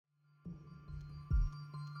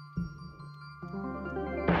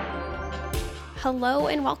Hello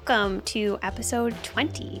and welcome to episode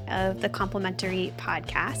 20 of the Complimentary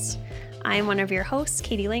Podcast. I'm one of your hosts,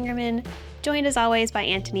 Katie Langerman, joined as always by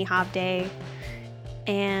Anthony Hobday.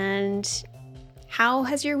 And how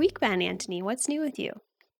has your week been, Anthony? What's new with you?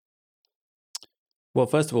 Well,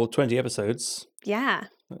 first of all, 20 episodes. Yeah.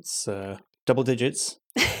 That's double digits.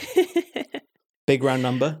 Big round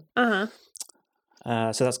number. Uh-huh.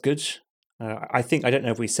 So that's good. I don't know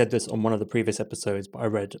if we said this on one of the previous episodes, but I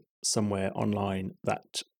read somewhere online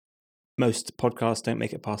that most podcasts don't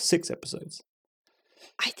make it past 6 episodes.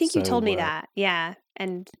 I think you told me that. Yeah.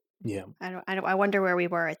 And yeah, I wonder where we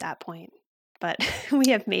were at that point, but we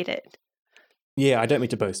have made it. Yeah, I don't mean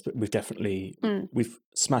to boast, but we've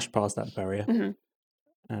smashed past that barrier.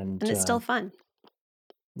 Mm-hmm. And it's still fun.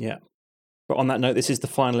 Yeah. But on that note, this is the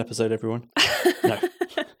final episode, everyone. No.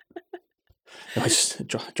 I just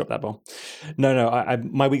dropped that bomb. No.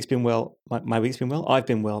 My week's been well. My week's been well. I've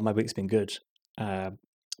been well. My week's been good.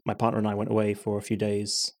 My partner and I went away for a few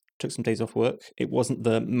days. Took some days off work. It wasn't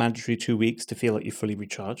the mandatory 2 weeks to feel like you're fully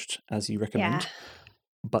recharged, as you recommend. Yeah.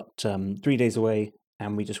 But 3 days away,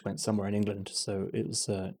 and we just went somewhere in England. So it was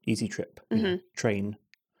an easy trip. Train.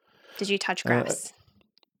 Did you touch grass?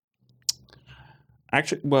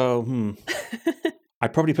 Actually, well, I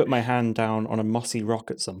probably put my hand down on a mossy rock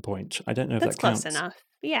at some point. I don't know if That's that counts. close enough.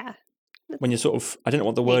 Yeah. When you're sort of, I don't know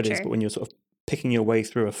what the word is, Nature. but when you're sort of picking your way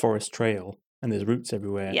through a forest trail and there's roots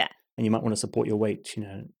everywhere, Yeah. and you might want to support your weight,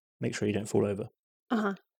 make sure you don't fall over.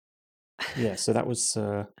 Uh-huh. Yeah, so that was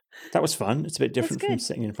fun. It's a bit different from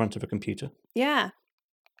sitting in front of a computer. Yeah.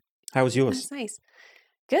 How was yours? That's nice.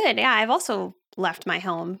 Good. Yeah, I've also left my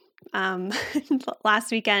home.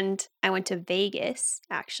 Last weekend, I went to Vegas,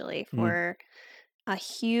 actually, for a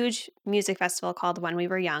huge music festival called When We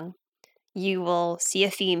Were Young. You will see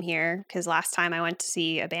a theme here, because last time I went to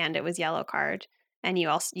see a band, it was Yellowcard. And you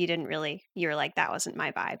were like, that wasn't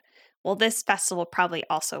my vibe. Well, this festival probably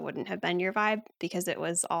also wouldn't have been your vibe, because it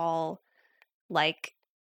was all like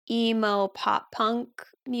emo pop punk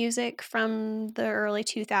music from the early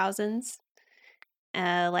 2000s.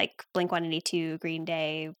 Like Blink-182, Green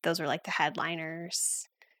Day, those were like the headliners.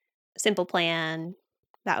 Simple Plan,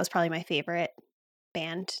 that was probably my favorite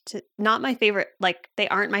band. Not my favorite, like they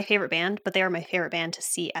aren't my favorite band, but they were my favorite band to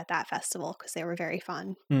see at that festival because they were very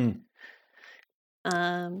fun.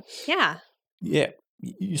 Yeah. Yeah,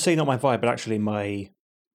 you say not my vibe, but actually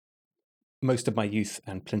most of my youth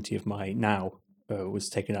and plenty of my now was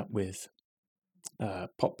taken up with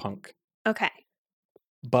pop punk. Okay.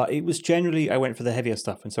 But it was generally, I went for the heavier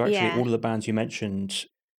stuff. And so actually all of the bands you mentioned,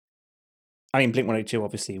 I mean, Blink-182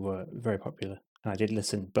 obviously were very popular, and I did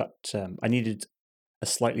listen, but I needed a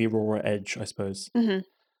slightly rawer edge, I suppose, than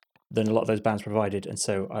a lot of those bands provided. And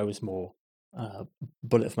so I was more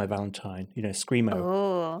Bullet for My Valentine, Screamo.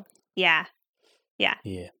 Oh, yeah. Yeah.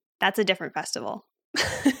 Yeah. That's a different festival.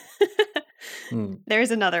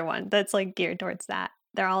 There's another one that's like geared towards that.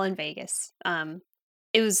 They're all in Vegas.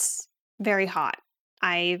 It was very hot.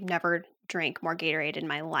 I've never drank more Gatorade in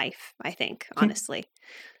my life, I think, honestly.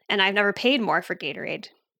 And I've never paid more for Gatorade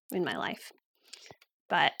in my life.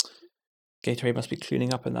 But Gatorade must be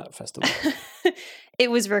cleaning up in that festival. It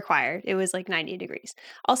was required. It was like 90 degrees.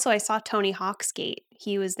 Also, I saw Tony Hawk skate.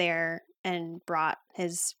 He was there and brought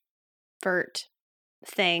his vert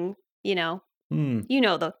thing, what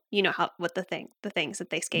the things that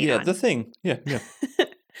they skate on. Yeah, the thing. Yeah.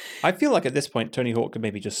 I feel like at this point, Tony Hawk could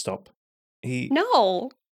maybe just stop. No.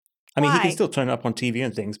 I mean, he can still turn up on TV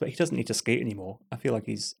and things, but he doesn't need to skate anymore. I feel like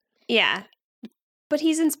he's... Yeah. But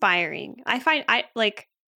he's inspiring. I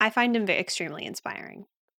find him extremely inspiring.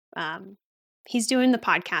 He's doing the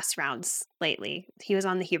podcast rounds lately. He was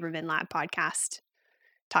on the Huberman Lab podcast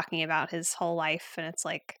talking about his whole life, and it's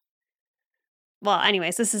like, well,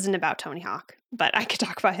 anyways, this isn't about Tony Hawk, but I could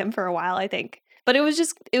talk about him for a while, I think. But it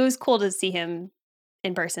was cool to see him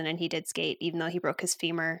in person, and he did skate, even though he broke his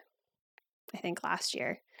femur, I think, last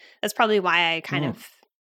year. That's probably why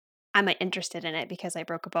I'm interested in it, because I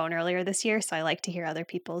broke a bone earlier this year, so I like to hear other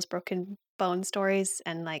people's broken bone stories,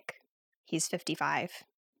 and like, he's 55,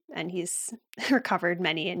 and he's recovered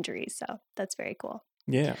many injuries, so that's very cool.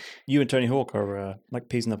 Yeah, you and Tony Hawk are like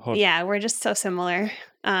peas in the pod. Yeah, we're just so similar.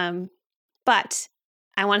 But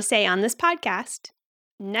I want to say on this podcast,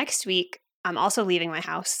 next week, I'm also leaving my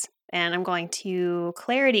house, and I'm going to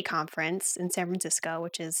Clarity Conference in San Francisco,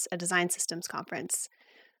 which is a design systems conference.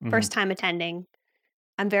 First time attending.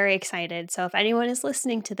 I'm very excited. So if anyone is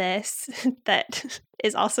listening to this that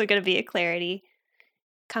is also going to be at Clarity,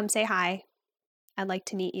 come say hi. I'd like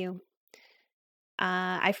to meet you.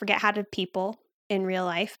 I forget how to people in real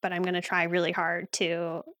life, but I'm going to try really hard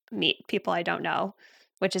to meet people I don't know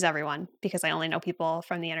which is everyone, because I only know people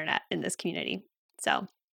from the internet in this community. So,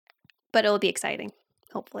 but it'll be exciting,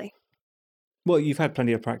 hopefully. Well, you've had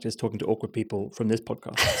plenty of practice talking to awkward people from this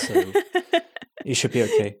podcast, so you should be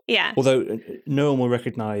okay. Yeah. Although no one will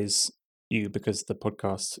recognize you because the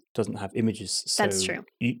podcast doesn't have images. So That's true.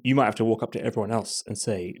 You might have to walk up to everyone else and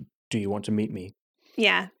say, "Do you want to meet me?"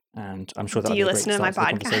 Yeah. And I'm sure that'll Do be you a great listen to my start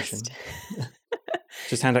to the conversation. podcast?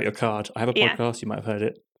 Just hand out your card. I have a Yeah. podcast. You might have heard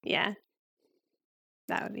it. Yeah.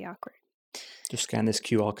 That would be awkward. Just scan this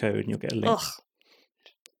QR code and you'll get a link. Ugh.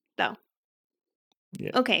 No.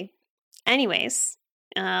 Yeah. Okay. Anyways,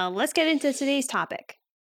 let's get into today's topic.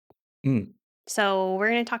 Mm. So we're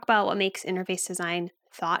going to talk about what makes interface design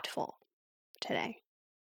thoughtful today.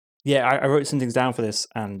 Yeah, I wrote some things down for this,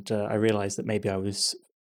 and I realized that maybe I was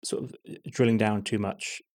sort of drilling down too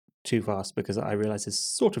much, too fast, because I realized there's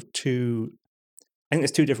sort of two. I think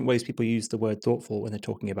there's two different ways people use the word thoughtful when they're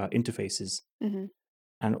talking about interfaces. Mm-hmm.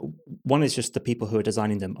 And one is just the people who are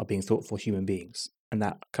designing them are being thoughtful human beings. And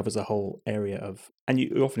that covers a whole area of, and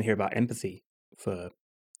you often hear about empathy for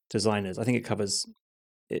designers. I think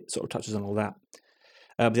it sort of touches on all that.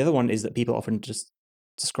 But the other one is that people often just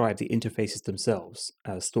describe the interfaces themselves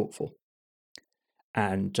as thoughtful.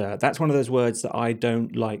 And that's one of those words that I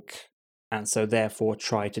don't like, and so therefore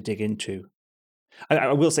try to dig into.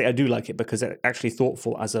 I will say I do like it because actually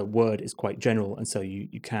thoughtful as a word is quite general, and so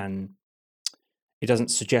you can, it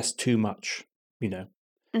doesn't suggest too much,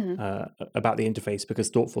 about the interface, because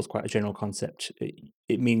thoughtful is quite a general concept.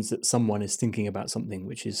 It means that someone is thinking about something,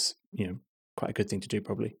 which is quite a good thing to do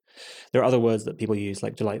probably. There are other words that people use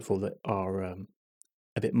like delightful that are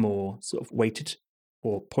a bit more sort of weighted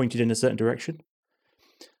or pointed in a certain direction.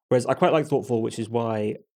 Whereas I quite like thoughtful, which is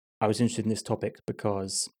why I was interested in this topic,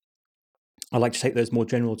 because I like to take those more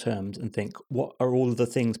general terms and think, what are all of the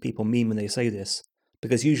things people mean when they say this?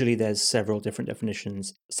 Because usually there's several different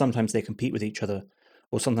definitions. Sometimes they compete with each other,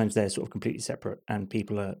 or sometimes they're sort of completely separate, and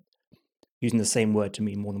people are using the same word to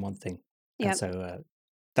mean more than one thing. Yep. And so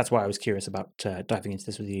that's why I was curious about diving into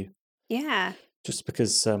this with you. Yeah. Just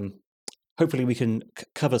because hopefully we can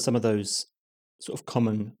cover some of those sort of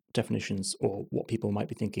common definitions, or what people might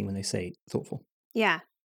be thinking when they say thoughtful. Yeah.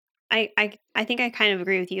 I think I kind of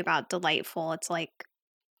agree with you about delightful. It's like,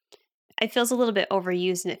 it feels a little bit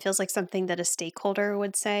overused, and it feels like something that a stakeholder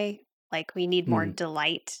would say. Like, we need more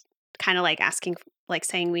delight, kind of like asking, like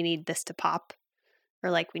saying we need this to pop,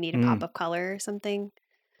 or like we need a pop of color or something.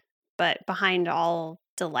 But behind all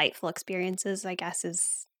delightful experiences, I guess,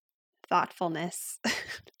 is thoughtfulness.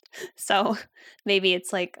 So maybe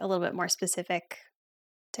it's like a little bit more specific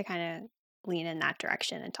to kind of lean in that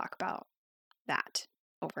direction and talk about that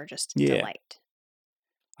over just delight.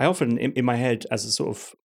 I often, in my head, as a sort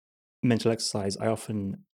of mental exercise, I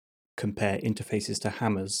often compare interfaces to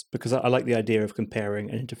hammers, because I like the idea of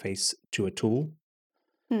comparing an interface to a tool,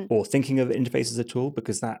 or thinking of an interface as a tool,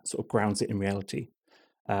 because that sort of grounds it in reality.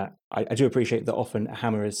 I do appreciate that often a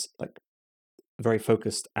hammer is like very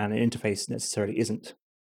focused, and an interface necessarily isn't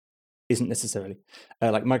necessarily.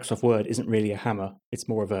 Like Microsoft Word isn't really a hammer; it's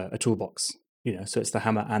more of a toolbox. So it's the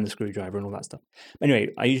hammer and the screwdriver and all that stuff. Anyway,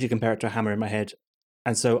 I usually compare it to a hammer in my head,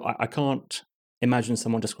 and so I can't imagine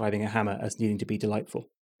someone describing a hammer as needing to be delightful.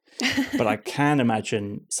 But I can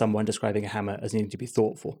imagine someone describing a hammer as needing to be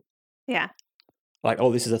thoughtful. Yeah. Like,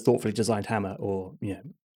 oh, this is a thoughtfully designed hammer, or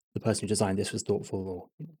the person who designed this was thoughtful,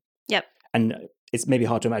 or Yep. And it's maybe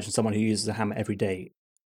hard to imagine someone who uses a hammer every day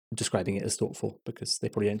describing it as thoughtful, because they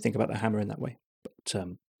probably don't think about the hammer in that way. But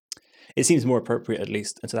it seems more appropriate, at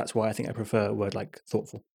least, and so that's why I think I prefer a word like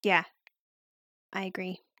thoughtful. Yeah, I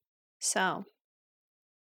agree. So,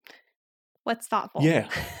 what's thoughtful? Yeah.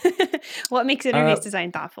 What makes interface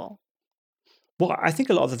design thoughtful? Well, I think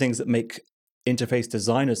a lot of the things that make interface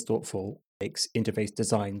designers thoughtful makes interface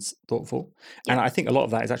designs thoughtful. Yeah. And I think a lot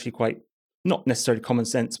of that is actually quite, not necessarily common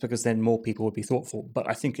sense, because then more people would be thoughtful, but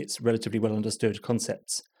I think it's relatively well understood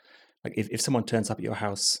concepts. Like if someone turns up at your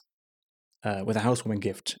house with a housewarming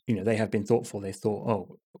gift, they have been thoughtful. They thought,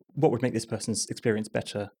 oh, what would make this person's experience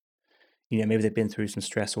better? Maybe they've been through some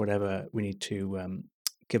stress or whatever. We need to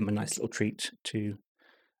give them a nice little treat to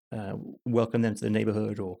welcome them to the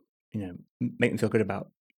neighborhood, or make them feel good about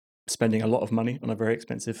spending a lot of money on a very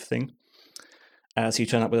expensive thing. So you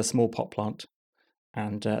turn up with a small pot plant,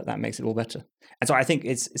 and that makes it all better. And so I think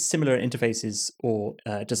it's similar interfaces, or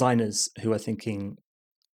designers who are thinking,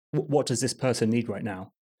 what does this person need right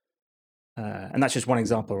now? And that's just one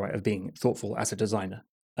example, right, of being thoughtful as a designer.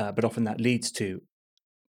 But often that leads to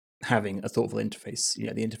having a thoughtful interface.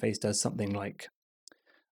 The interface does something like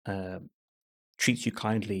treats you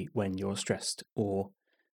kindly when you're stressed, or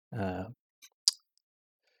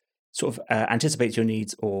sort of anticipates your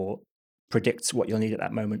needs or predicts what you'll need at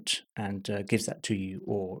that moment and gives that to you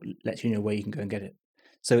or lets you know where you can go and get it.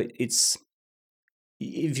 So it's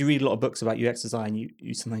if you read a lot of books about UX design,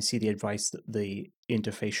 you sometimes see the advice that the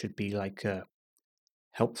interface should be like a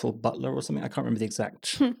helpful butler or something. I can't remember the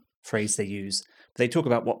exact phrase they use. But they talk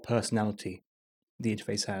about what personality the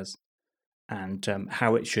interface has and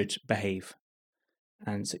how it should behave.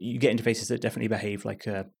 And so you get interfaces that definitely behave like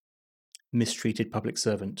a mistreated public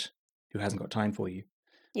servant who hasn't got time for you.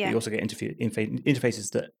 But you also get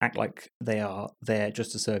interfaces that act like they are there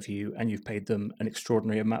just to serve you, and you've paid them an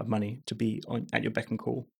extraordinary amount of money to be at your beck and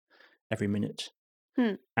call every minute.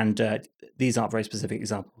 And these aren't very specific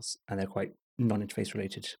examples, and they're quite non-interface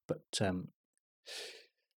related. But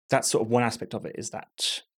that's sort of one aspect of it, is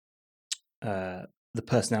that the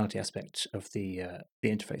personality aspect of the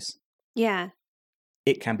interface. Yeah.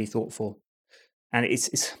 It can be thoughtful. And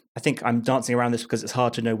it's I think I'm dancing around this because it's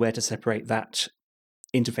hard to know where to separate that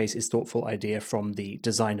interface is thoughtful idea from the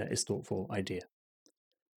designer is thoughtful idea.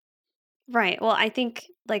 Right. Well, I think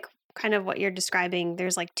like kind of what you're describing,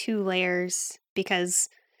 there's like two layers, because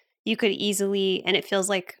you could easily, and it feels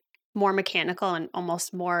like more mechanical and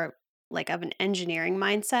almost more like of an engineering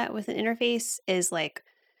mindset with an interface, is like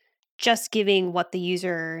just giving what the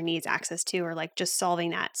user needs access to, or like just solving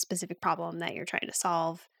that specific problem that you're trying to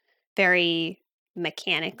solve very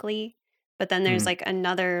mechanically. But then there's like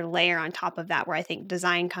another layer on top of that where I think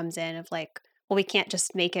design comes in, of like, well, we can't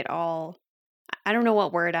just make it all, I don't know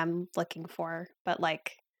what word I'm looking for, but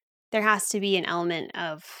like there has to be an element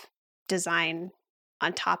of design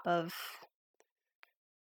on top of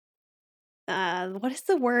what is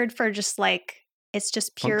the word for just like, it's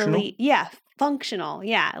just purely functional.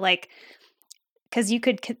 Yeah, like, because you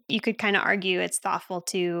could kind of argue it's thoughtful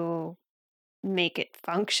to make it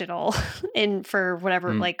functional and for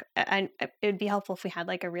whatever, like, and it would be helpful if we had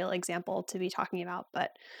like a real example to be talking about.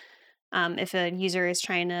 But if a user is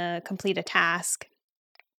trying to complete a task,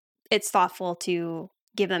 it's thoughtful to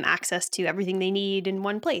give them access to everything they need in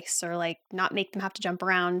one place, or like not make them have to jump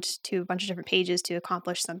around to a bunch of different pages to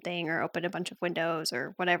accomplish something or open a bunch of windows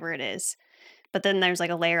or whatever it is. But then there's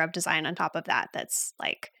like a layer of design on top of that that's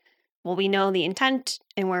like, well, we know the intent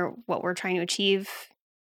and what we're trying to achieve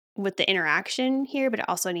with the interaction here, but it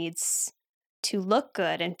also needs to look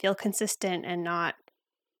good and feel consistent and not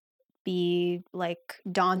be like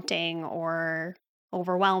daunting or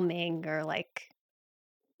overwhelming or like,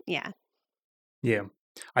 yeah. Yeah.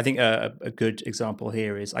 I think a good example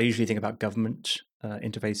here is, I usually think about government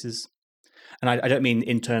interfaces. And I don't mean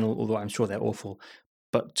internal, although I'm sure they're awful.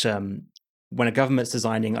 But when a government's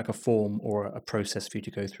designing like a form or a process for you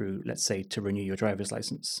to go through, let's say to renew your driver's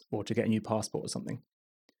license or to get a new passport or something,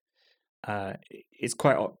 it's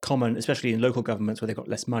quite common, especially in local governments where they've got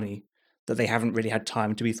less money, that they haven't really had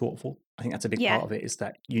time to be thoughtful. I think that's a big part of it, is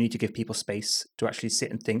that you need to give people space to actually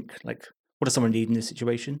sit and think, like, what does someone need in this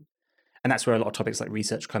situation? And that's where a lot of topics like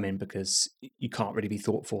research come in, because you can't really be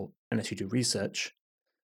thoughtful unless you do research.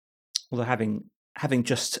 Although having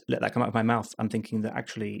just let that come out of my mouth, I'm thinking that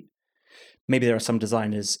actually maybe there are some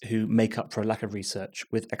designers who make up for a lack of research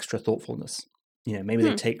with extra thoughtfulness. You know, maybe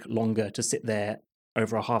they take longer to sit there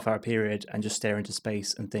over a half-hour period and just stare into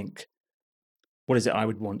space and think, what is it I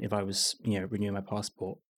would want if I was, renewing my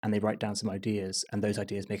passport? And they write down some ideas, and those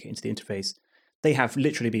ideas make it into the interface. They have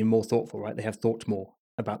literally been more thoughtful, right? They have thought more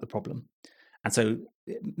about the problem. And so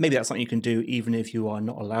maybe that's something you can do even if you are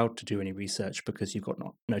not allowed to do any research, because you've got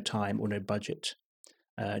no time or no budget,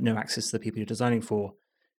 no access to the people you're designing for.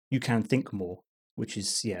 You can think more, which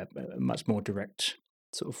is, a much more direct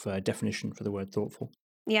sort of definition for the word thoughtful.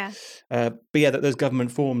 Yeah. But yeah, those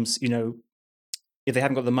government forms, if they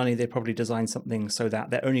haven't got the money, they probably design something so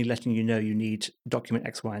that they're only letting you know you need document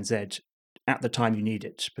X, Y, and Z at the time you need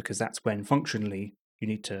it, because that's when functionally you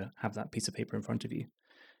need to have that piece of paper in front of you.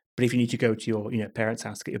 But if you need to go to your parents'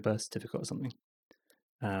 house to get your birth certificate or something,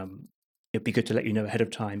 it'd be good to let you know ahead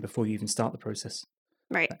of time before you even start the process.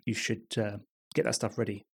 Right. That you should get that stuff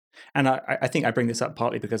ready. And I think I bring this up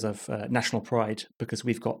partly because of national pride, because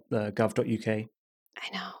we've got the gov.uk.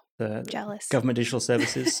 I know. The jealous. Government Digital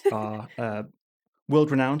Services are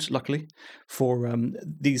world-renowned, luckily, for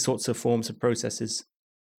these sorts of forms of processes.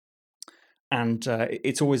 And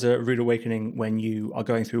it's always a rude awakening when you are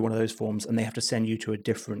going through one of those forms and they have to send you to a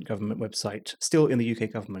different government website, still in the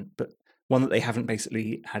UK government, but one that they haven't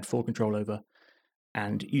basically had full control over.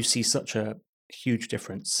 And you see such a huge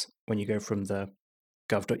difference when you go from the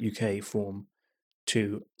gov.uk form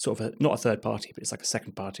to sort of not a third party, but it's like a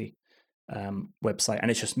second party website.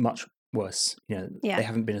 And it's just much worse. They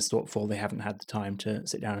haven't been as thoughtful. They haven't had the time to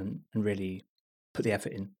sit down and really put the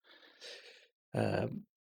effort in.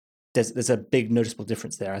 there's a big noticeable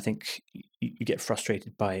difference there. I think you get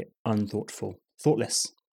frustrated by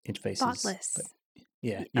thoughtless interfaces, but Thoughtless.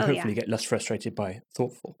 yeah, you Oh, yeah. hopefully get less frustrated by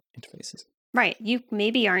thoughtful interfaces. Right. You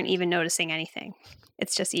maybe aren't even noticing anything.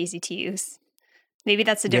 It's just easy to use. Maybe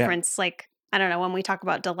that's the Yeah. difference. Like, I don't know, when we talk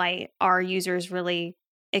about delight, are users really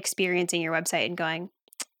experiencing your website and going,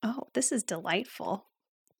 oh, this is delightful?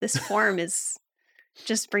 This form is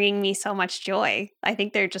just bringing me so much joy. I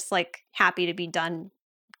think they're just like happy to be done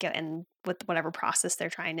getting with whatever process they're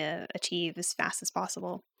trying to achieve as fast as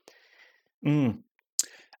possible. Mm.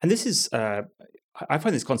 And this is, I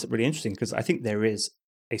find this concept really interesting because I think there is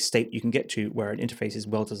a state you can get to where an interface is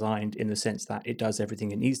well designed in the sense that it does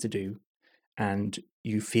everything it needs to do and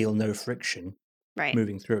you feel no friction Right.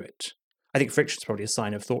 moving through it. I think friction is probably a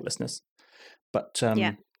sign of thoughtlessness. But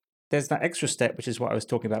Yeah. there's that extra step, which is what I was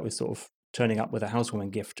talking about with sort of turning up with a housewarming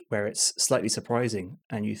gift, where it's slightly surprising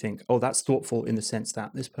and you think, oh, that's thoughtful in the sense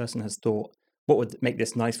that this person has thought, what would make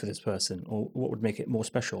this nice for this person or what would make it more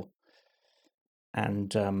special?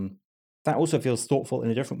 And that also feels thoughtful in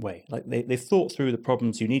a different way. Like they've thought through the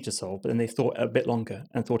problems you need to solve, but then they've thought a bit longer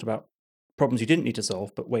and thought about problems you didn't need to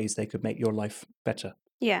solve, but ways they could make your life better.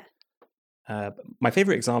 Yeah. My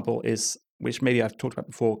favorite example is, which maybe I've talked about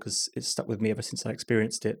before because it's stuck with me ever since I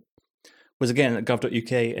experienced it, was again at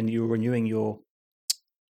gov.uk and you were renewing your,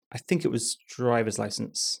 I think it was driver's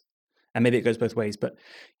license. And maybe it goes both ways, but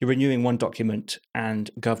you're renewing one document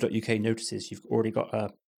and gov.uk notices you've already got a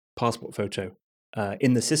passport photo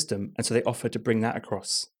in the system. And so they offer to bring that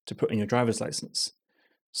across to put in your driver's license.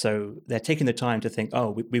 So they're taking the time to think, oh,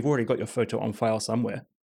 we've already got your photo on file somewhere.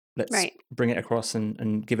 Let's Right. bring it across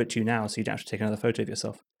and give it to you now so you don't have to take another photo of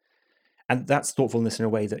yourself. And that's thoughtfulness in a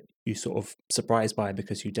way that you sort of surprised by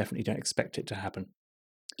because you definitely don't expect it to happen.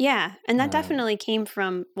 Yeah. And that Uh, definitely came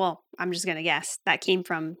from, well, I'm just going to guess that came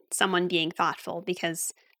from someone being thoughtful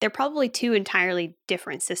because they're probably two entirely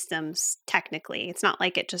different systems technically. It's not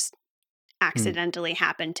like it just hmm, accidentally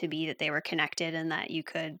happened to be that they were connected and that you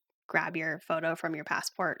could grab your photo from your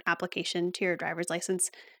passport application to your driver's license.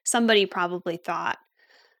 Somebody probably thought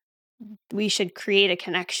we should create a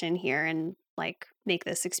connection here and like make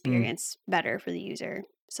this hmm. experience better for the user.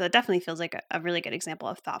 So it definitely feels like a really good example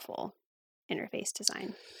of thoughtful interface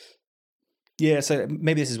design. Yeah, so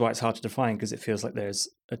maybe this is why it's hard to define because it feels like there's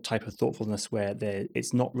a type of thoughtfulness where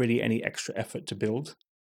it's not really any extra effort to build,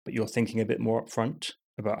 but you're thinking a bit more upfront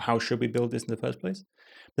about how should we build this in the first place.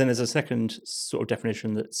 Then there's a second sort of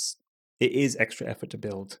definition that's it is extra effort to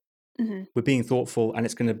build. Hmm. We're being thoughtful and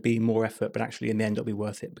it's going to be more effort, but actually in the end it'll be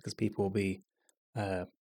worth it because people will be uh,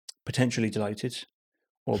 potentially delighted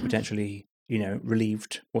or potentially,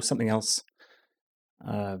 relieved or something else.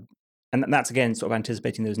 Uh, and that's again sort of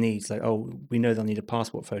anticipating those needs. Like, oh, we know they'll need a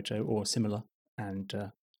passport photo or similar,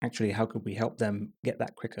 and actually, how could we help them get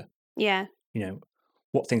that quicker? Yeah. You know,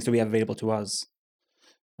 what things do we have available to us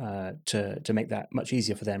to make that much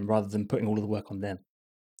easier for them, rather than putting all of the work on them?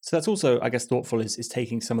 So that's also, I guess, thoughtful is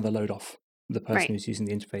taking some of the load off the Right. person who's using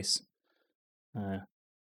the interface. Uh,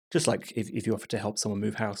 just like if you offer to help someone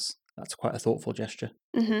move house, that's quite a thoughtful gesture.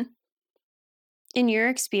 Hmm. In your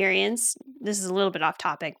experience, this is a little bit off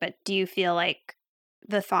topic, but do you feel like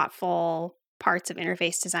the thoughtful parts of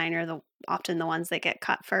interface design are the often the ones that get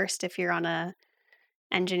cut first if you're on a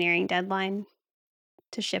engineering deadline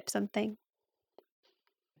to ship something?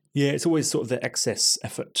 Yeah, it's always sort of the excess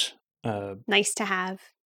effort. Uh, Nice to have.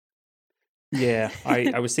 Yeah,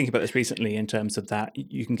 I was thinking about this recently in terms of that.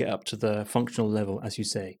 You can get up to the functional level, as you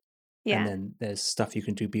say, and Yeah. then there's stuff you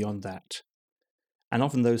can do beyond that. And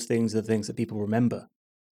often those things are the things that people remember.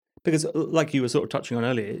 Because, like you were sort of touching on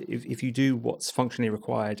earlier, if you do what's functionally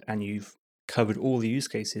required and you've covered all the use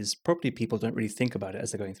cases, probably people don't really think about it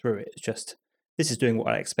as they're going through it. It's just, this is doing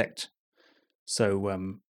what I expect.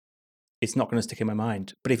 So it's not going to stick in my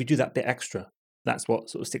mind. But if you do that bit extra, that's what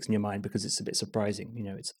sort of sticks in your mind because it's a bit surprising.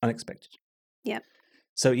 It's unexpected. Yep.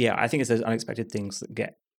 So yeah, I think it's those unexpected things that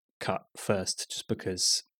get cut first, just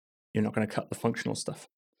because you're not going to cut the functional stuff,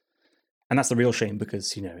 and that's the real shame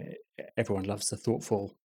because everyone loves the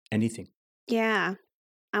thoughtful anything. Yeah.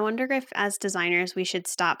 I wonder if as designers we should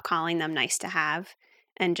stop calling them nice to have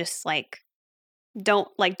and just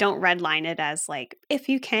don't redline it as like if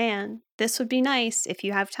you can, this would be nice if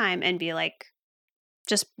you have time and be like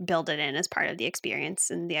just build it in as part of the experience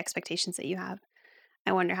and the expectations that you have.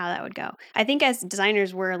 I wonder how that would go. I think as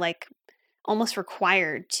designers we're like almost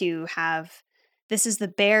required to have this is the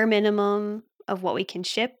bare minimum of what we can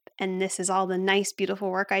ship and this is all the nice beautiful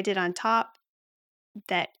work I did on top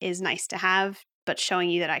that is nice to have but showing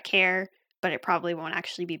you that I care, but it probably won't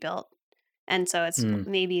actually be built. And so it's Mm,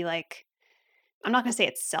 maybe like I'm not going to say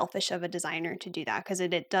it's selfish of a designer to do that, because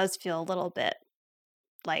it does feel a little bit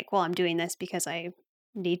like, well, I'm doing this because I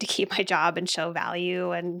need to keep my job and show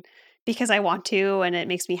value, and because I want to, and it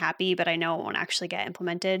makes me happy, but I know it won't actually get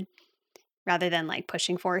implemented, rather than like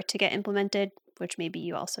pushing for it to get implemented, which maybe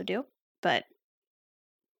you also do. But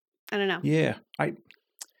I don't know. Yeah,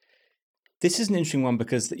 this is an interesting one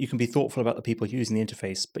because you can be thoughtful about the people using the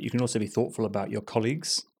interface, but you can also be thoughtful about your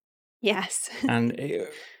colleagues. Yes. And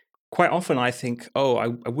quite often I think, oh, I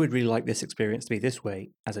would really like this experience to be this way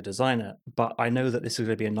as a designer, but I know that this is going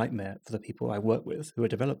to be a nightmare for the people I work with who are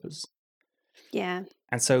developers. Yeah.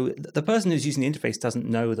 And so the person who's using the interface doesn't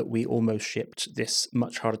know that we almost shipped this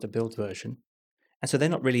much harder to build version. And so they're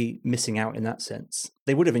not really missing out in that sense.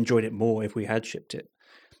 They would have enjoyed it more if we had shipped it.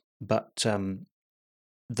 But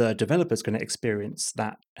the developer's going to experience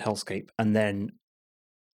that hellscape, and then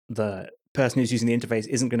the person who's using the interface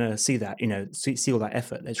isn't going to see that, see all that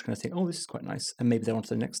effort. They're just going to think, oh, this is quite nice. And maybe they're on to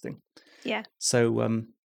the next thing. Yeah. So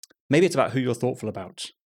maybe it's about who you're thoughtful about.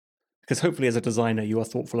 Because hopefully as a designer, you are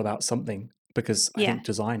thoughtful about something, because I Yeah. think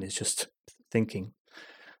design is just thinking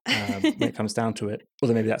when it comes down to it.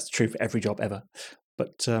 Although maybe that's true for every job ever.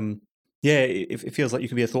 But yeah, it feels like you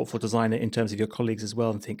can be a thoughtful designer in terms of your colleagues as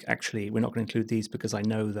well, and think, actually, we're not going to include these because I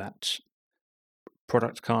know that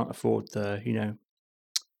product can't afford the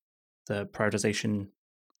prioritization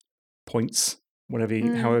points,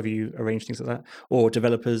 however you arrange things like that, or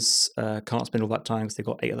developers can't spend all that time because they've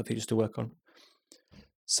got 8 other features to work on.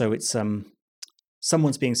 So it's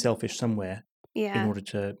someone's being selfish somewhere in order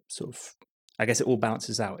to sort of, I guess it all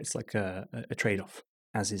balances out. It's like a trade-off,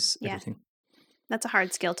 as is everything. That's a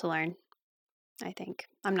hard skill to learn, I think.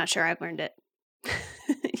 I'm not sure I've learned it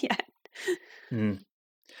yet. I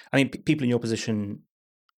mean, people in your position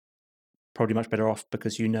probably much better off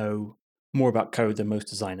because you know more about code than most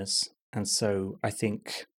designers. And so I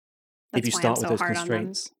think if you start with those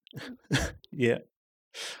constraints, yeah,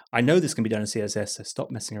 I know this can be done in CSS, so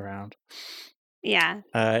stop messing around. Yeah.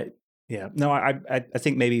 Yeah. No, I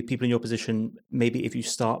think maybe people in your position, maybe if you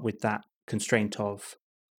start with that constraint of,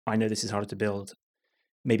 I know this is harder to build,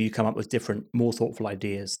 maybe you come up with different, more thoughtful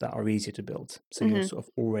ideas that are easier to build. So you're sort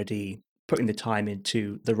of already putting the time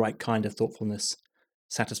into the right kind of thoughtfulness,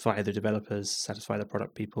 satisfy the developers, satisfy the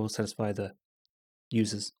product people, satisfy the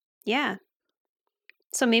users. Yeah.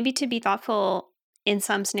 So maybe to be thoughtful in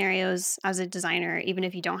some scenarios as a designer, even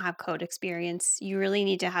if you don't have code experience, you really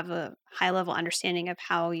need to have a high level understanding of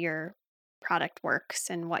how your product works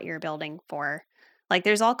and what you're building for. Like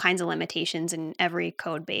there's all kinds of limitations in every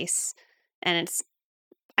code base. And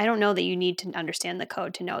I don't know that you need to understand the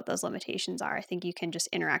code to know what those limitations are. I think you can just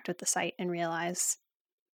interact with the site and realize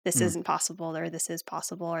this isn't possible, or this is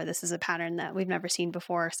possible, or this is a pattern that we've never seen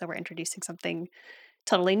before. So we're introducing something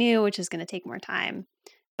totally new, which is going to take more time.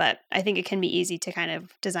 But I think it can be easy to kind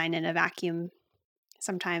of design in a vacuum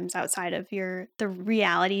sometimes outside of the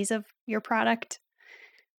realities of your product,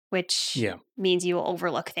 which means you will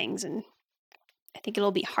overlook things. And I think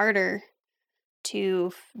it'll be harder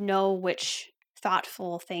to know which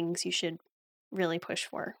thoughtful things you should really push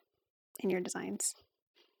for in your designs.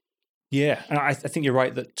 Yeah, and I think you're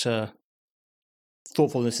right that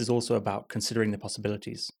thoughtfulness is also about considering the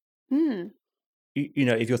possibilities.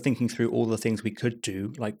 If you're thinking through all the things we could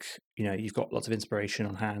do, like, you've got lots of inspiration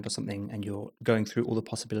on hand or something, and you're going through all the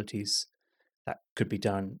possibilities that could be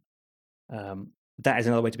done, that is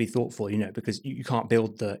another way to be thoughtful, because you can't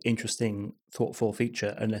build the interesting, thoughtful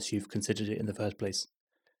feature unless you've considered it in the first place.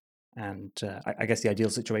 And I guess the ideal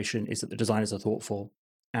situation is that the designers are thoughtful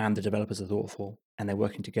and the developers are thoughtful, and they're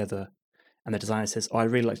working together, and the designer says, oh, I'd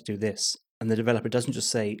really like to do this. And the developer doesn't just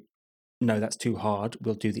say, no, that's too hard,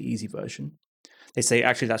 we'll do the easy version. They say,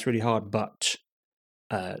 actually, that's really hard, but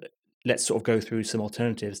let's sort of go through some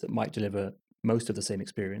alternatives that might deliver most of the same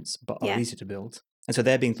experience, but are easier to build. And so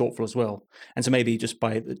they're being thoughtful as well. And so maybe just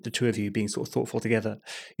by the two of you being sort of thoughtful together,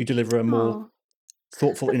 you deliver a more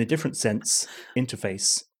thoughtful, in a different sense,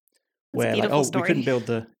 interface. That's where, like, oh, we couldn't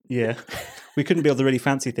build the really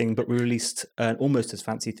fancy thing, but we released an almost as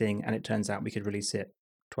fancy thing, and it turns out we could release it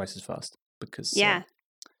twice as fast because that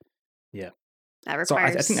requires. So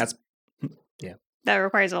I think that's that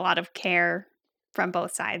requires a lot of care from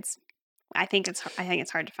both sides. I think it's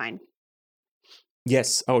hard to find.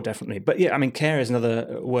 Yes, oh, definitely. But yeah, I mean, care is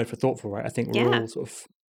another word for thoughtful, right? I think we're all sort of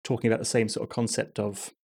talking about the same sort of concept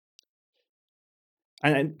of.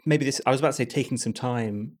 And maybe this, I was about to say, taking some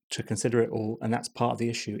time to consider it all, and that's part of the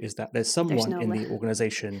issue, is that there's someone in the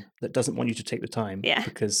organization that doesn't want you to take the time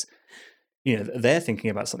because, they're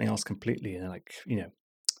thinking about something else completely, and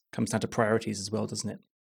comes down to priorities as well, doesn't it?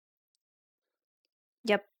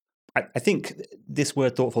 Yep. I think this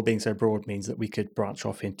word thoughtful being so broad means that we could branch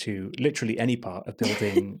off into literally any part of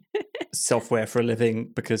building software for a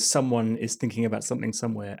living, because someone is thinking about something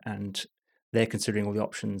somewhere and they're considering all the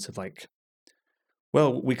options of like,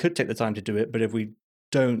 well, we could take the time to do it, but if we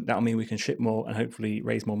don't, that'll mean we can ship more and hopefully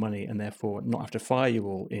raise more money and therefore not have to fire you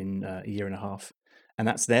all in a year and a half. And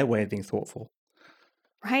that's their way of being thoughtful.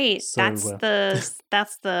 Right. So,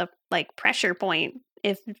 That's the like pressure point.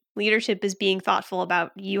 If leadership is being thoughtful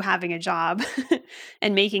about you having a job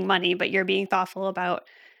and making money, but you're being thoughtful about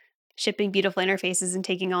shipping beautiful interfaces and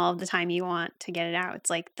taking all of the time you want to get it out. It's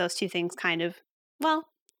like those two things kind of, well,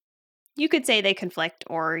 you could say they conflict,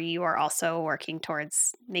 or you are also working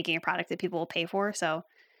towards making a product that people will pay for. So,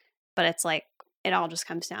 but it's like it all just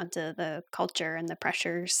comes down to the culture and the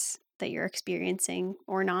pressures that you're experiencing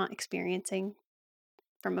or not experiencing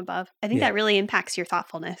from above. I think yeah. that really impacts your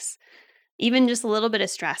thoughtfulness. Even just a little bit of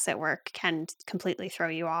stress at work can completely throw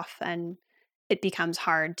you off, and it becomes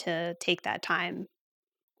hard to take that time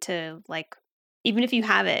to like, even if you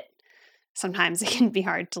have it, sometimes it can be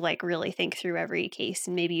hard to like really think through every case,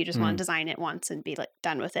 and maybe you just want Mm. to design it once and be like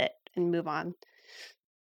done with it and move on.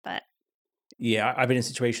 But Yeah, I've been in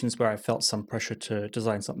situations where I felt some pressure to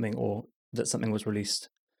design something or that something was released.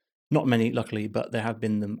 Not many, luckily, but there have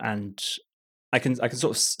been them, and I can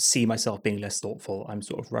sort of see myself being less thoughtful. I'm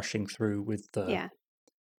sort of rushing through with yeah,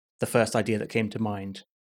 the first idea that came to mind,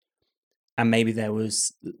 and maybe there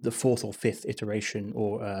was the fourth or fifth iteration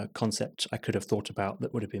or concept I could have thought about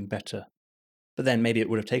that would have been better. But then maybe it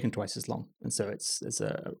would have taken twice as long, and so there's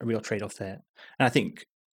a real trade off there. And I think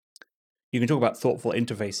you can talk about thoughtful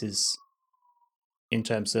interfaces in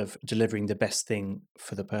terms of delivering the best thing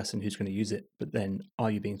for the person who's going to use it, but then are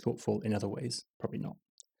you being thoughtful in other ways? Probably not.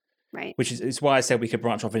 right. Which is why I said we could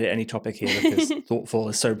branch off into any topic here, because thoughtful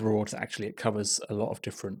is so broad that actually it covers a lot of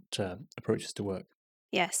different approaches to work.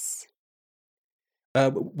 Yes.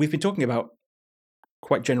 We've been talking about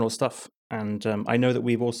quite general stuff, and I know that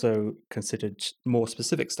we've also considered more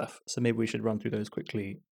specific stuff. So maybe we should run through those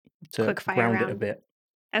quickly to Quick fire ground it a round. bit.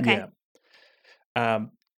 Okay. Yeah.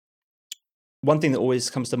 Um, one thing that always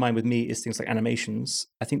comes to mind with me is things like animations.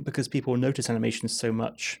 I think because people notice animations so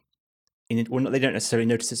much, well, they don't necessarily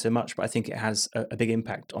notice it so much, but I think it has a big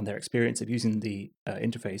impact on their experience of using the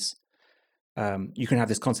interface. You can have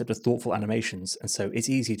this concept of thoughtful animations, and so it's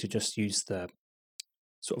easy to just use the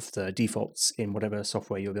sort of the defaults in whatever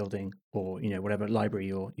software you're building, or whatever library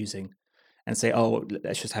you're using, and say, oh,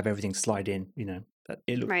 let's just have everything slide in.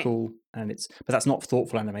 It looks Right. cool, but that's not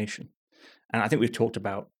thoughtful animation. And I think we've talked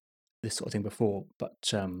about this sort of thing before,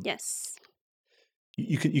 but Yes.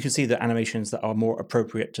 you can see the animations that are more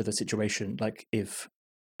appropriate to the situation, like if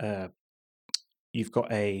uh, you've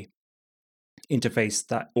got a interface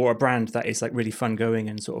that, or a brand that is like really fun going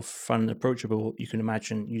and sort of fun and approachable, you can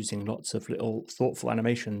imagine using lots of little thoughtful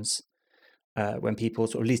animations when people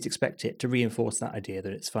sort of least expect it, to reinforce that idea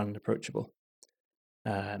that it's fun and approachable.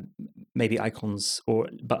 um, Maybe icons or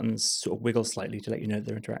buttons sort of wiggle slightly to let you know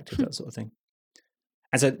they're interactive, that sort of thing.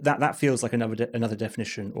 And so that feels like another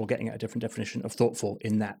definition, or getting at a different definition of thoughtful,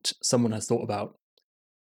 in that someone has thought about,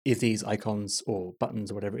 if these icons or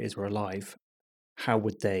buttons or whatever it is were alive, how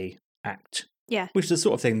would they act? Yeah. Which is the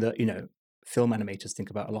sort of thing that film animators think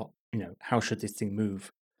about a lot. How should this thing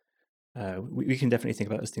move? We can definitely think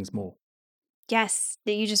about those things more. Yes.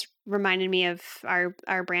 That you just reminded me of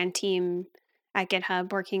our brand team at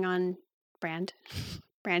GitHub working on brand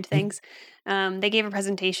brand things. They gave a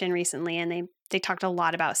presentation recently, and they talked a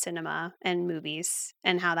lot about cinema and movies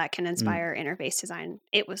and how that can Mm. inspire interface design.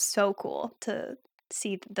 It was so cool to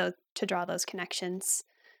see to draw those connections.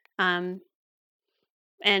 Um,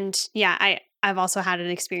 and yeah, I've also had an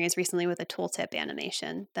experience recently with a tooltip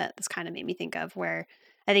animation that this kind of made me think of, where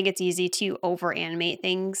I think it's easy to over animate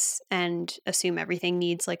things and assume everything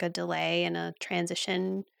needs like a delay and a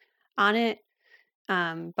transition on it.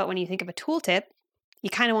 But when you think of a tooltip, you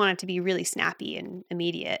kind of want it to be really snappy and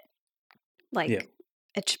immediate. Yeah.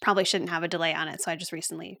 Like probably shouldn't have a delay on it. So I just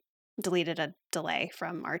recently deleted a delay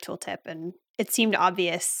from our tooltip, and it seemed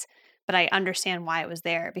obvious, but I understand why it was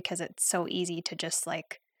there, because it's so easy to just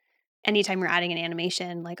like, anytime you're adding an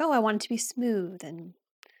animation, like, oh, I want it to be smooth and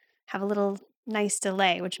have a little nice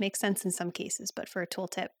delay, which makes sense in some cases, but for a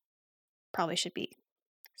tooltip, probably should be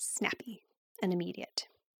snappy and immediate.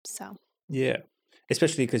 So, Yeah.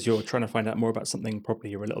 Especially because you're trying to find out more about something, probably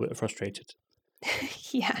you're a little bit frustrated.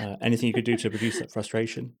 yeah. Anything you could do to reduce that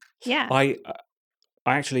frustration. Yeah. I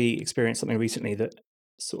actually experienced something recently that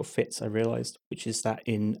sort of fits, I realized, which is that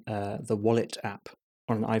in the Wallet app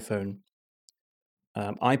on an iPhone,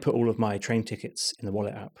 I put all of my train tickets in the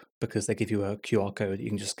Wallet app, because they give you a QR code that you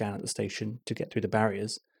can just scan at the station to get through the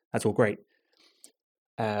barriers. That's all great.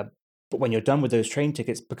 But when you're done with those train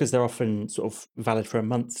tickets, because they're often sort of valid for a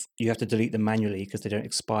month, you have to delete them manually because they don't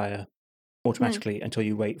expire Hmm. automatically until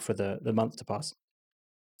you wait for the month to pass.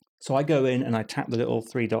 So I go in and I tap the little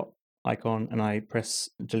 3 dot icon and I press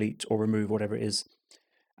delete or remove, whatever it is.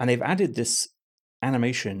 And they've added this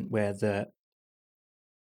animation where the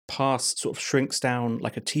pass sort of shrinks down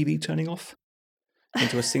like a TV turning off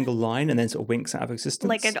into a single line and then sort of winks out of Like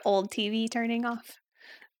existence. an old TV turning off,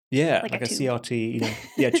 Yeah, like a like a tube.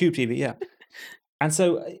 CRT, tube TV, yeah. And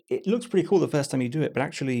so it looks pretty cool the first time you do it, but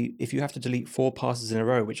actually, if you have to delete 4 passes in a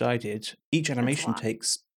row, which I did, each That's a animation lot.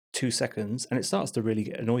 takes 2 seconds, and it starts to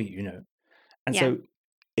really annoy you. And Yeah. so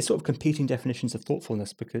it's sort of competing definitions of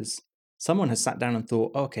thoughtfulness because someone has sat down and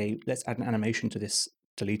thought, okay, let's add an animation to this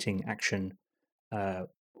deleting action. Uh,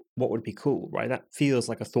 what would be cool, right? That feels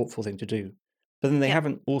like a thoughtful thing to do. But then they Yep.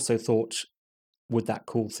 haven't also thought, would that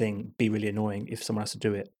cool thing be really annoying if someone has to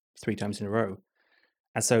do it 3 times in a row?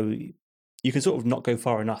 And so you can sort of not go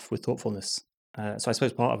far enough with thoughtfulness. So I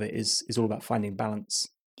suppose part of it is all about finding balance,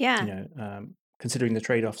 Yeah. considering the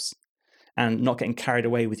trade-offs and not getting carried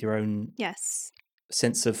away with your own Yes.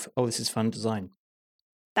 sense of, oh, this is fun design.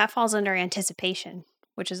 That falls under anticipation,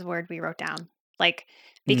 which is a word we wrote down. Like,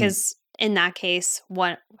 Mm, because in that case,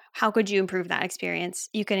 how could you improve that experience?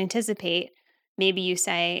 You can anticipate, maybe you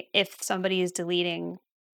say, if somebody is deleting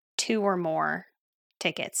 2 or more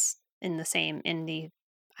tickets in the,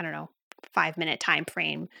 I don't know, 5-minute time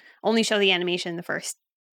frame, only show the animation the first,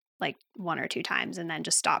 like, 1 or 2 times and then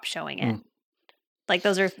just stop showing it. mm, Like,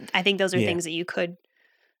 I think those are yeah, things that you could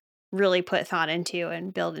really put thought into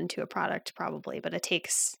and build into a product probably, but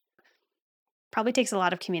probably takes a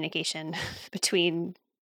lot of communication between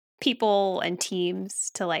people and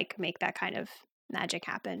teams to, like, make that kind of magic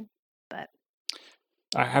happen. But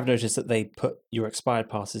I have noticed that they put your expired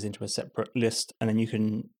passes into a separate list, and then you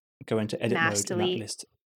can go into edit mass mode in that delete. list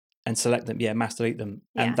and select them. Yeah, mass delete them,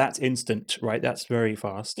 and Yeah. that's instant, right? That's very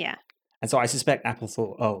fast. Yeah. And so I suspect Apple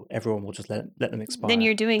thought, oh, everyone will just let them Then expire,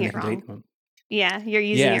 you're doing and they it can delete wrong. them. Yeah, you're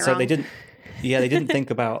using Yeah, it so they wrong. didn't. Yeah, they didn't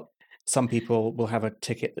think about some people will have a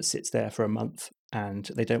ticket that sits there for a month, and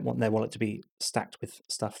they don't want their wallet to be stacked with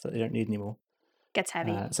stuff that they don't need anymore. Gets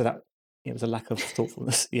heavy. So that it was a lack of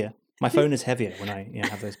thoughtfulness. Yeah, my phone is heavier when I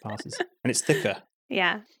have those passes, and it's thicker.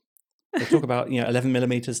 Yeah. They talk about 11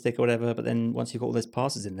 millimeters thick or whatever, but then once you've got all those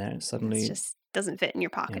passes in there, it's It's suddenly just doesn't fit in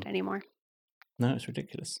your yeah, pocket anymore. no, it's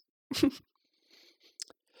ridiculous.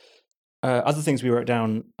 Other things we wrote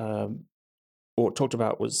down or talked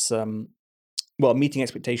about was well, meeting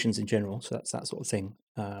expectations in general. So that's that sort of thing.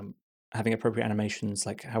 Having appropriate animations,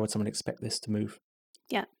 like how would someone expect this to move?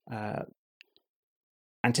 Yeah. Uh,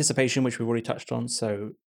 Anticipation, which we've already touched on.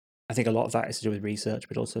 So I think a lot of that is to do with research,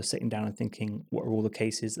 but also sitting down and thinking, what are all the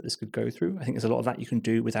cases that this could go through? I think there's a lot of that you can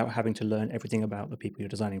do without having to learn everything about the people you're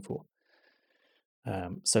designing for.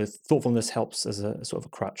 So thoughtfulness helps as a sort of a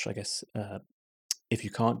crutch, I guess, if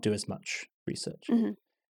you can't do as much research. Hmm.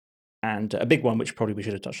 And a big one, which probably we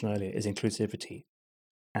should have touched on earlier, is inclusivity.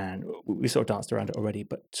 And we sort of danced around it already,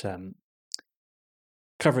 but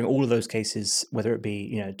covering all of those cases, whether it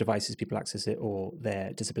be devices people access it or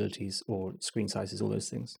their disabilities or screen sizes, all those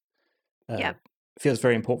things, Yep. feels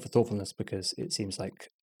very important for thoughtfulness because it seems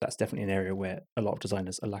like that's definitely an area where a lot of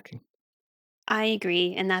designers are lacking. I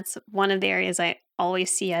agree. And that's one of the areas I always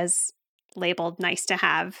see as labeled nice to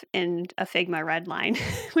have in a Figma red line,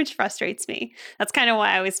 which frustrates me. That's kind of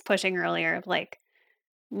why I was pushing earlier of like,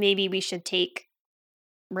 maybe we should take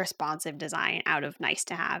responsive design out of nice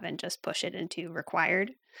to have and just push it into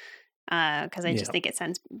required. Because I just Yeah, think it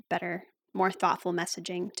sends better, more thoughtful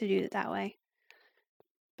messaging to do it that way.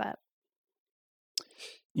 But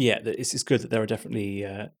yeah, it's good that there are definitely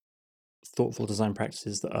thoughtful design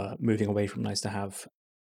practices that are moving away from nice to have,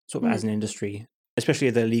 sort of mhm, as an industry, especially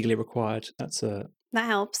if they're legally required. That's that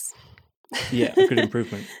helps. a good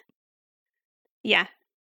improvement. Yeah,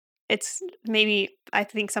 it's maybe I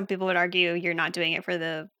think some people would argue you're not doing it for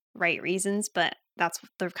the right reasons, but that's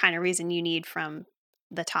the kind of reason you need from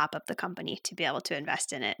the top of the company to be able to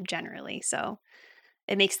invest in it generally. So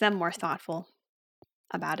it makes them more thoughtful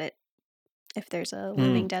about it if there's a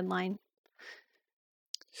looming Mm. deadline.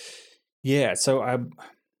 Yeah, so I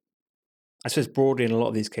suppose broadly in a lot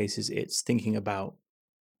of these cases, it's thinking about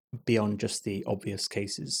beyond just the obvious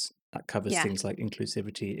cases. That covers Yeah. things like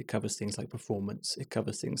inclusivity. It covers things like performance. It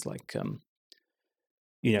covers things like,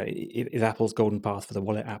 if Apple's golden path for the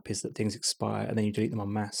wallet app is that things expire and then you delete them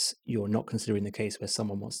en masse, you're not considering the case where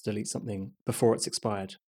someone wants to delete something before it's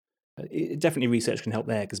expired. Definitely research can help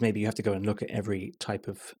there because maybe you have to go and look at every type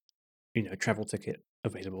of, travel ticket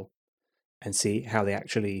available and see how they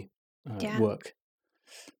actually Yeah. work.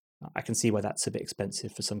 I can see why that's a bit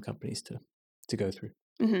expensive for some companies to go through.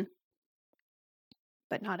 Mm-hmm.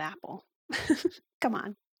 But not Apple. Come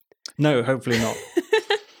on. No, hopefully not.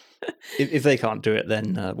 If they can't do it,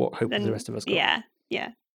 then what hope have the rest of us got?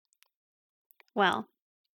 Yeah. Well,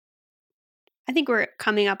 I think we're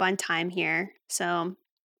coming up on time here. So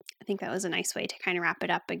I think that was a nice way to kind of wrap it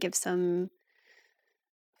up and give some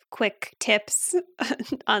quick tips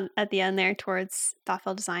at the end there towards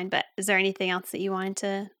thoughtful design. But is there anything else that you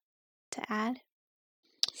wanted to add?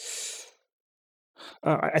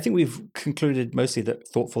 I think we've concluded mostly that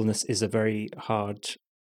thoughtfulness is a very hard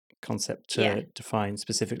concept to define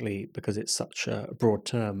specifically because it's such a broad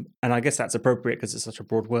term. And I guess that's appropriate because it's such a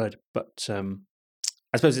broad word. But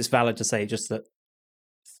I suppose it's valid to say just that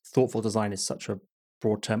thoughtful design is such a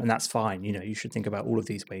broad term, and that's fine. You should think about all of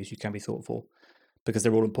these ways you can be thoughtful because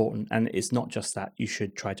they're all important. And it's not just that. You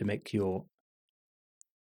should try to make your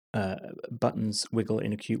buttons wiggle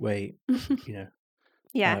in a cute way,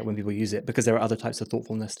 when people use it, because there are other types of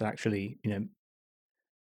thoughtfulness that actually,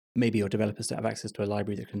 maybe your developers don't have access to a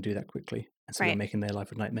library that can do that quickly, and so they're making their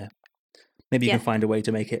life a nightmare. Maybe you can find a way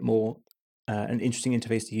to make it more an interesting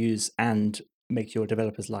interface to use and make your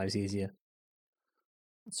developers' lives easier.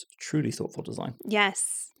 It's truly thoughtful design.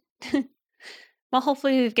 Yes. Well,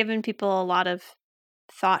 hopefully we've given people a lot of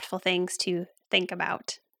thoughtful things to think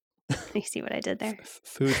about. You see what I did there?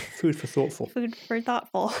 Food for thoughtful. Food for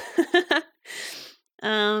thoughtful.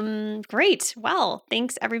 Great. Well,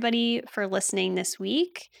 thanks everybody for listening this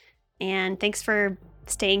week. And thanks for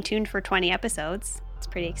staying tuned for 20 episodes. It's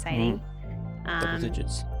pretty exciting. Double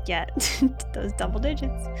digits. Yeah, those double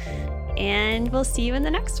digits. And we'll see you in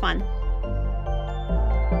the next one.